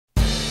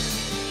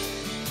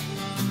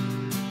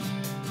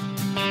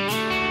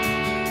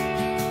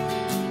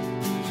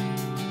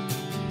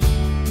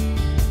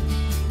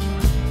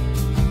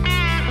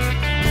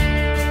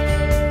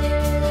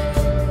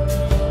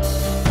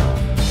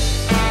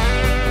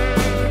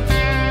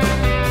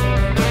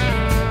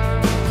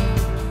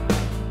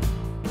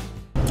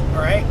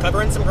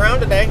around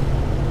today.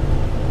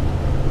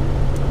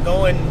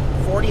 Going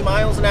 40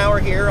 miles an hour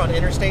here on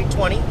Interstate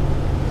 20.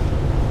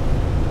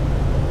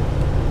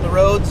 The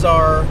roads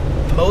are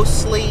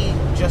mostly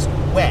just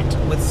wet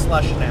with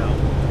slush now.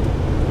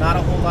 Not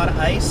a whole lot of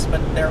ice, but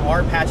there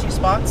are patchy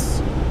spots.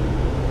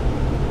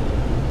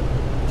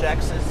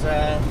 Jax is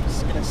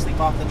just gonna sleep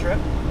off the trip.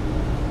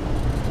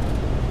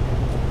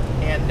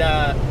 And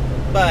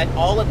but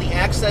all of the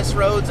access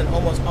roads and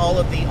almost all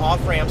of the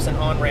off-ramps and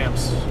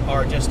on-ramps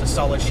are just a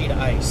solid sheet of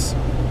ice.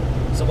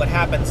 So what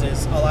happens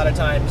is a lot of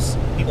times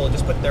people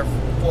just put their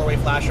four-way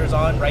flashers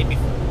on right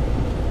before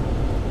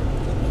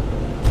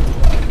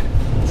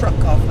truck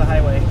off the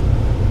highway.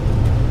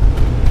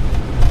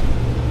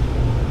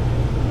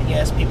 And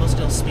yes, people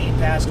still speed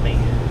past me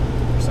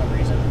for some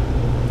reason.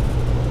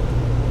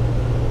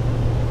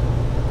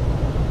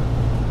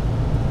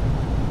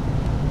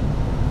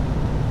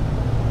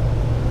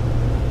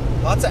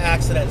 Lots of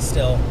accidents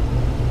still.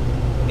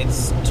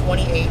 It's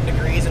 28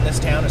 degrees in this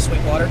town of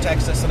Sweetwater,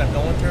 Texas, that I'm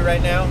going through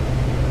right now.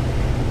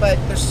 But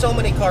there's so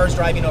many cars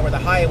driving over the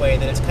highway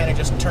that it's kind of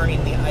just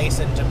turning the ice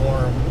into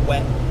more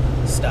wet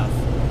stuff.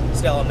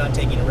 Still, I'm not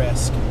taking a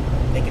risk.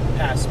 They can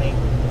pass me.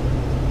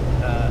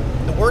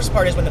 The worst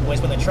part is when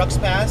the trucks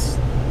pass.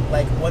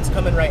 Like one's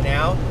coming right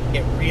now.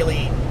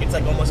 It's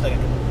like almost like a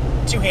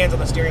two hands on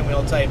the steering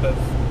wheel type of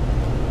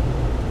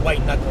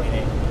white knuckling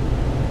it.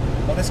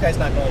 Well, this guy's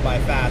not going by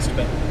fast,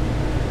 but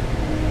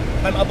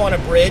if I'm up on a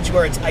bridge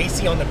where it's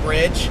icy on the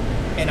bridge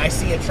and I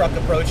see a truck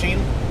approaching,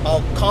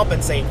 I'll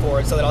compensate for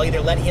it so that I'll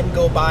either let him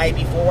go by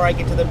before I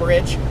get to the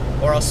bridge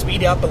or I'll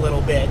speed up a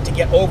little bit to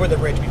get over the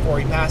bridge before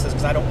he passes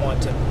because I don't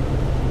want to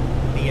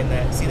be in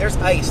that. See, there's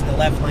ice in the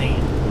left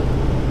lane,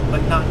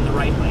 but not in the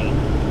right lane.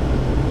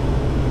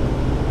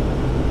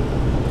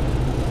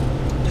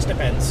 Just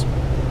depends.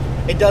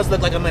 It does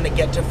look like I'm going to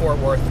get to Fort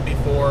Worth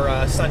before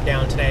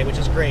sundown today, which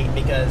is great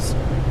because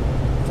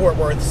Fort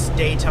Worth's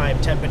daytime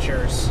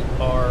temperatures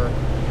are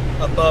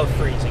above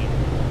freezing.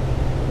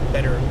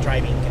 Better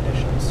driving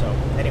conditions. So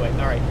anyway,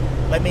 all right.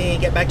 Let me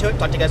get back to it.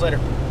 Talk to you guys later.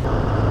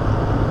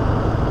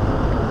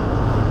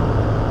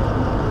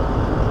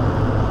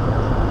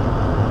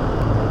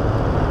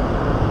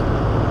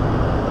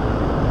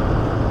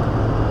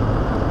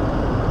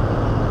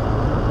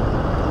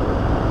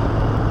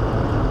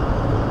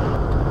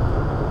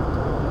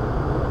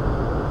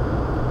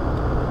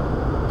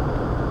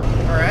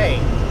 All right.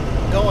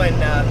 Going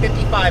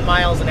 55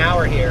 miles an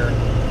hour here.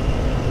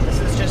 This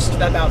is just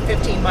about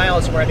 15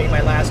 miles from where I made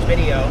my last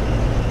video.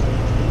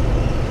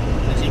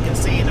 As you can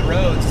see, the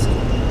roads,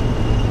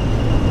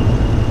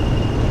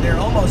 they're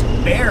almost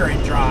bare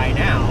and dry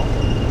now,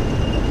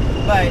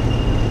 but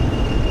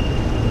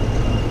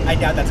I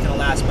doubt that's going to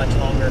last much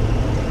longer.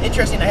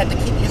 Interesting, I had to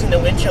keep using the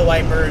windshield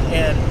wiper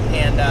and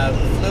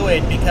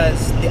fluid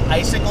because the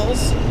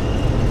icicles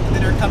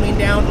that are coming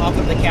down off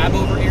of the cab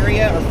over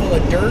area are full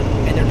of dirt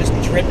and they're just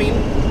dripping.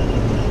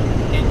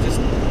 And just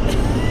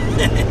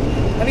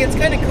I mean, it's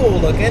kind of cool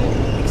looking,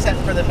 except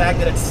for the fact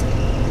that I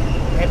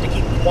have to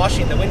keep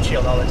washing the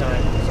windshield all the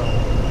time. So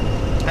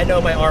I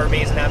know my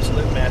RV is an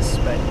absolute mess,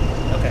 but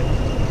okay.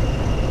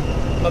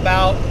 I'm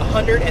about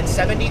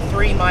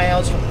 173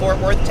 miles from Fort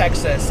Worth,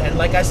 Texas, and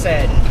like I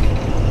said,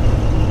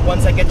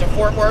 once I get to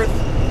Fort Worth,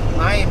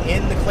 I am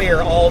in the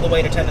clear all the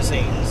way to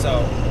Tennessee.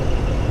 So,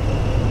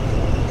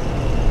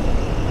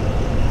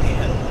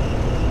 man,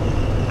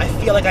 I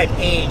feel like I've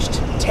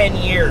aged 10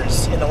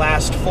 years in the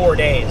last 4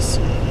 days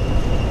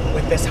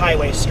with this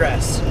highway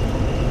stress.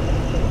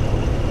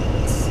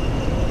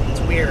 It's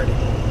weird.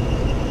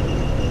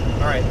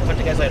 Alright, talk to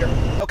you guys later.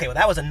 Okay, well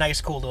that was a nice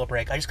cool little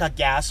break. I just got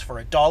gas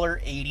for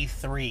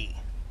 $1.83.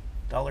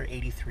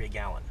 $1.83 a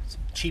gallon. It's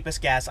the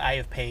cheapest gas I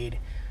have paid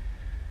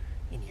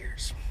in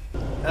years.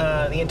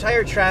 The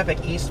entire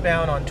traffic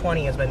eastbound on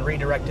 20 has been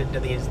redirected to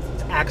this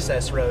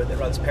access road that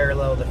runs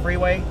parallel to the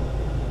freeway.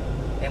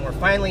 And we're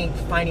finally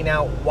finding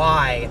out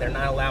why they're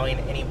not allowing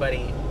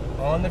anybody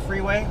on the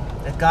freeway.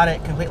 They've got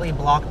it completely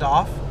blocked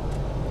off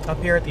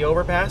up here at the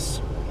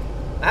overpass.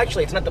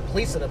 Actually, it's not the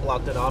police that have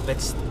blocked it off,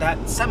 it's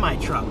that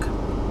semi-truck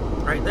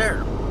right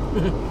there.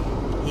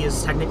 He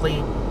is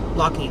technically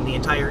blocking the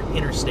entire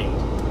interstate.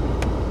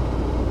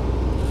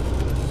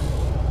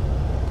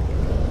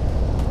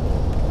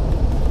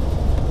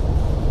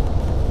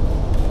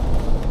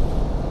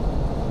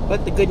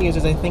 But the good news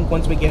is I think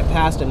once we get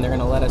past him, they're going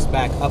to let us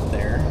back up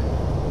there.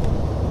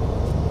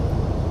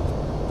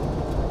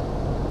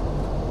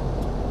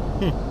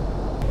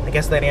 I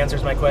guess that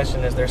answers my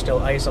question, is there still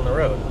ice on the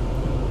road?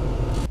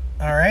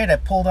 Alright, I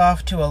pulled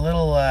off to a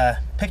little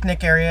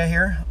picnic area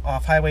here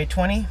off Highway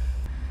 20.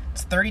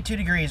 It's 32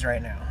 degrees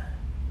right now.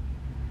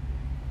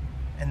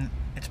 And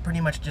it's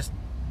pretty much just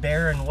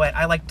bare and wet.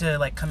 I like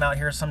to come out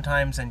here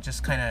sometimes and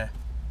just kind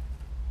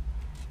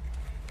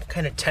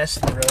of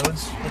test the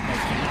roads with my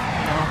feet,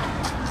 you know?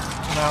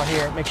 Come out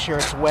here, make sure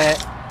it's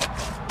wet.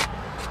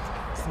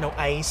 There's no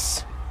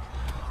ice.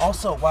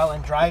 Also, while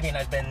I'm driving,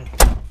 I've been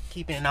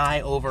keeping an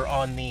eye over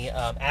on the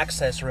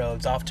access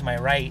roads off to my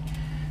right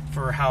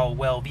for how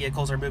well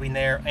vehicles are moving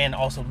there, and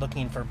also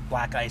looking for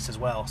black ice as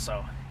well.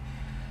 So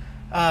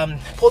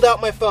Pulled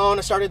out my phone.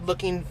 I started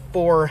looking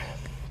for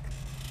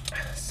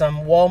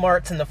some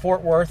Walmarts in the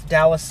Fort Worth,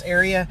 Dallas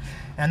area.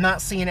 And I'm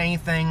not seeing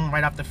anything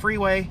right off the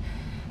freeway.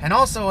 And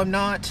also, I'm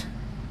not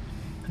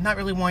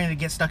really wanting to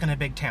get stuck in a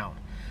big town.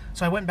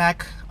 So I went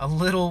back a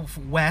little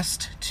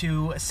west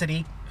to a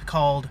city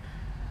called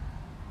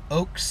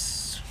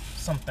Oaks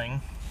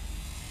something.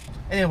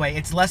 Anyway,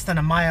 it's less than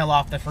a mile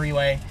off the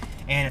freeway,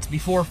 and it's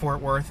before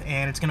Fort Worth,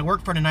 and it's going to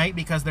work for tonight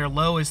because their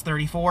low is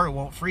 34. It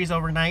won't freeze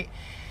overnight.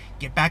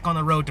 Get back on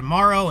the road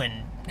tomorrow,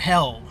 and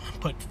hell,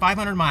 put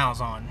 500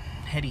 miles on.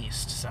 Head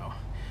east, so. All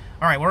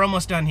right, we're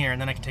almost done here, and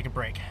then I can take a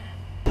break.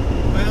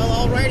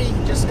 Well, alrighty,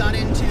 just got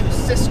into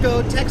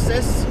Cisco,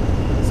 Texas.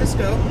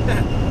 Cisco.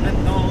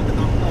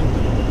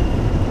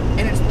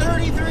 And it's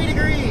 33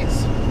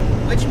 degrees,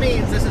 which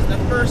means this is the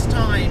first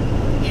time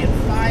in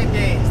 5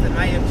 days that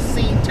I have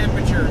seen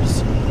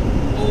temperatures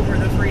over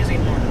the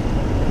freezing mark.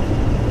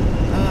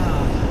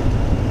 Ah,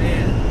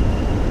 man.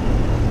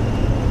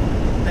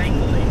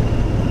 Thankfully.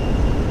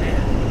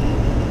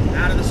 Man.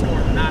 Out of the storm,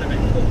 I'm out of it.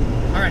 Cool.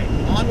 Alright,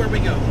 onward we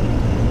go.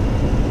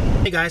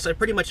 Hey guys, so I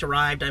pretty much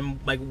arrived. I'm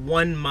like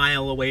 1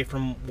 mile away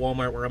from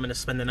Walmart where I'm going to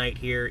spend the night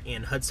here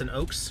in Hudson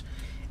Oaks.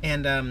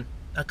 And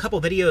a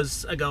couple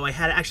videos ago, I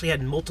actually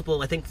had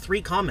multiple, I think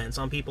 3 comments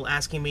on people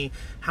asking me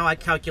how I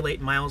calculate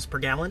miles per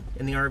gallon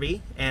in the RV.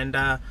 And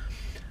I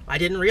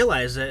didn't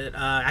realize that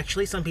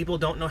actually some people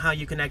don't know how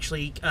you can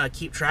actually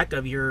keep track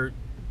of your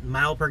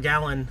mile per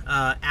gallon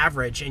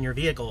average in your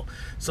vehicle.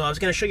 So I was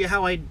going to show you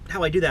how I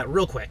do that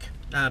real quick.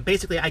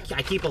 Basically, I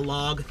keep a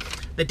log,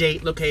 the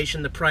date,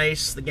 location, the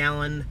price, the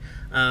gallon,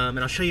 and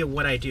I'll show you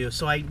what I do.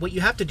 So what you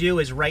have to do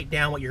is write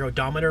down what your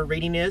odometer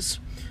reading is.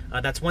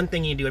 That's one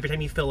thing you do every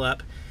time you fill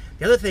up.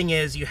 The other thing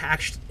is you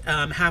actually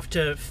have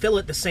to fill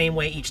it the same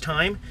way each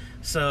time.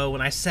 So when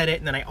I set it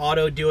and then I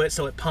auto do it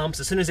so it pumps,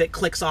 as soon as it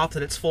clicks off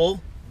that it's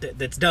full,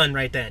 that's done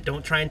right then.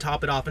 Don't try and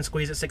top it off and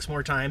squeeze it 6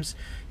 more times.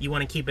 You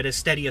want to keep it as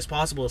steady as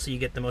possible so you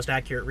get the most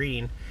accurate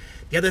reading.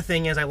 The other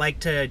thing is I like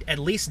to at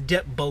least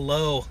dip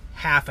below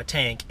half a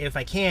tank, if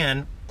I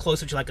can,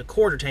 closer to like a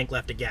quarter tank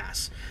left of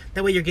gas.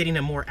 That way you're getting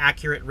a more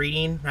accurate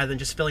reading rather than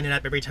just filling it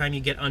up every time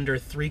you get under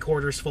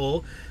 3/4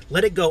 full.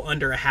 Let it go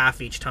under a half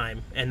each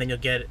time, and then you'll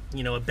get,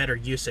 you know, a better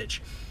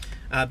usage.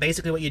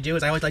 Basically what you do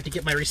is I always like to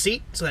get my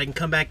receipt so that I can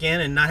come back in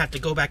and not have to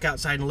go back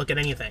outside and look at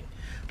anything.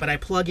 But I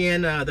plug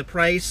in the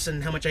price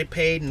and how much I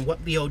paid and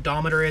what the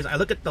odometer is. I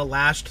look at the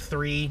last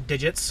 3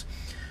 digits.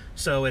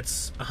 So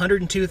it's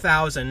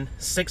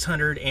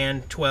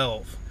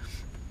 102,612.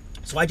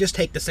 So I just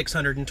take the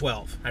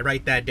 612. I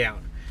write that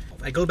down.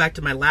 I go back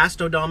to my last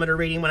odometer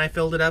reading when I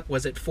filled it up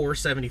was at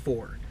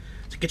 474.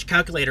 So get your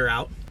calculator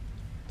out.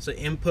 So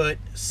input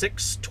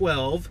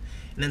 612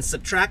 and then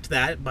subtract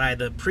that by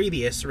the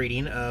previous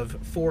reading of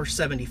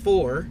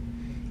 474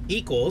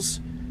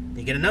 equals,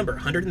 you get a number,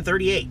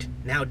 138.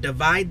 Now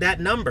divide that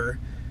number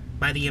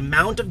by the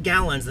amount of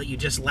gallons that you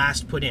just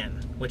last put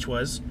in, which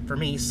was, for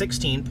me,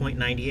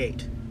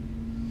 16.98.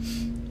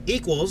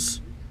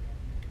 Equals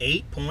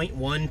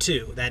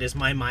 8.12. That is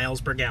my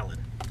miles per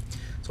gallon.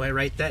 So I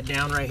write that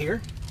down right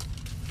here.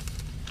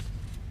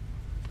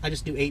 I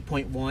just do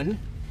 8.1.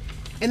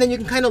 And then you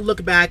can kind of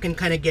look back and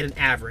kind of get an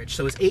average.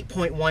 So it's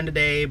 8.1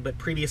 today, but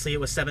previously it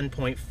was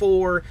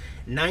 7.4,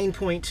 9.2,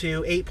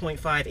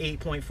 8.5,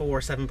 8.4,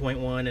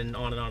 7.1, and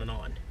on and on and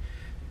on.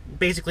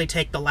 Basically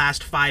take the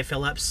last 5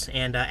 fill-ups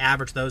and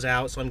average those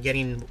out, so I'm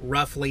getting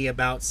roughly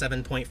about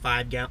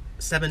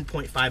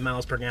 7.5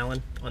 miles per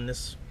gallon on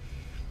this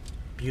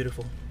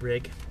beautiful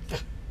rig.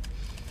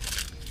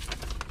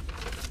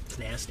 It's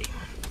nasty,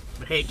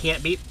 but hey, it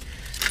can't beat.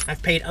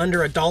 I've paid under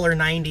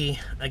 $1.90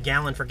 a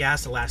gallon for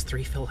gas the last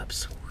 3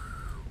 fill-ups.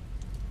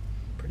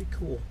 Pretty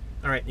cool.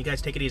 All right, you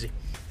guys take it easy.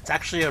 It's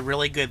actually a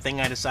really good thing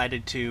I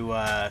decided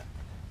to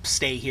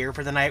stay here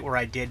for the night where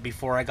I did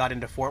before I got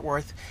into Fort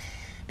Worth,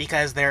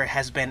 because there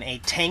has been a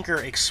tanker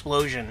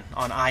explosion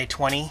on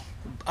I-20.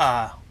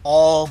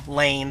 All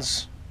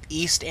lanes,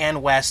 east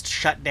and west,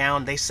 shut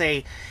down. They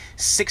say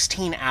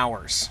 16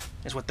 hours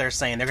is what they're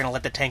saying. They're going to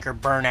let the tanker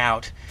burn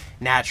out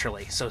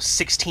naturally. So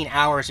 16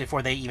 hours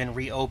before they even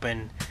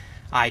reopen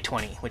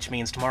I-20, which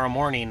means tomorrow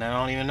morning, I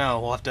don't even know.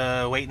 We'll have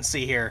to wait and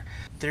see here.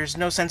 There's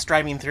no sense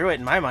driving through it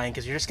in my mind,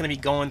 because you're just going to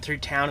be going through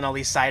town and all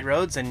these side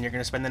roads, and you're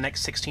going to spend the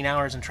next 16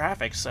 hours in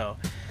traffic. So,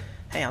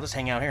 hey, I'll just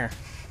hang out here.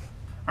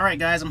 Alright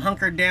guys, I'm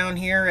hunkered down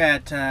here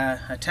at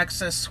a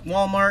Texas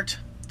Walmart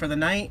for the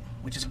night,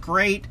 which is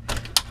great.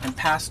 I'm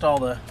past all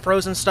the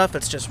frozen stuff.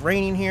 It's just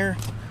raining here,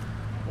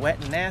 wet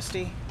and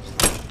nasty.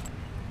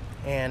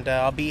 And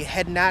I'll be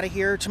heading out of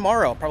here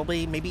tomorrow,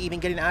 probably maybe even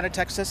getting out of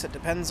Texas. It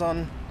depends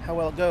on how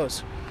well it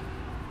goes.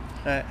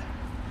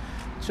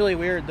 It's really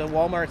weird, the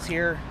Walmarts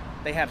here,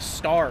 they have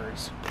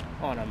stars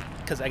on them,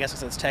 because I guess it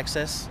says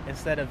Texas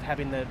instead of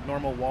having the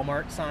normal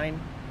Walmart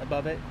sign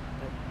above it.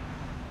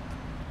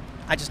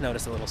 I just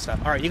noticed a little stuff.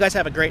 All right, you guys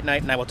have a great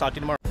night, and I will talk to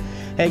you tomorrow.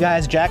 Hey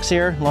guys, Jack's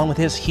here, along with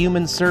his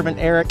human servant,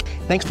 Eric.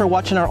 Thanks for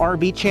watching our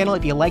RV channel.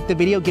 If you liked the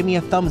video, give me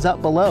a thumbs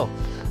up below.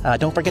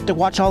 Don't forget to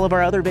watch all of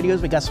our other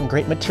videos. We got some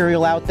great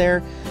material out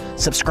there.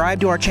 Subscribe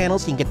to our channel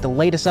so you can get the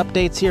latest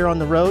updates here on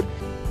the road.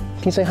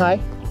 Can you say hi?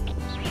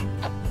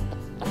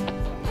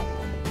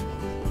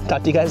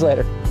 Talk to you guys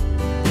later.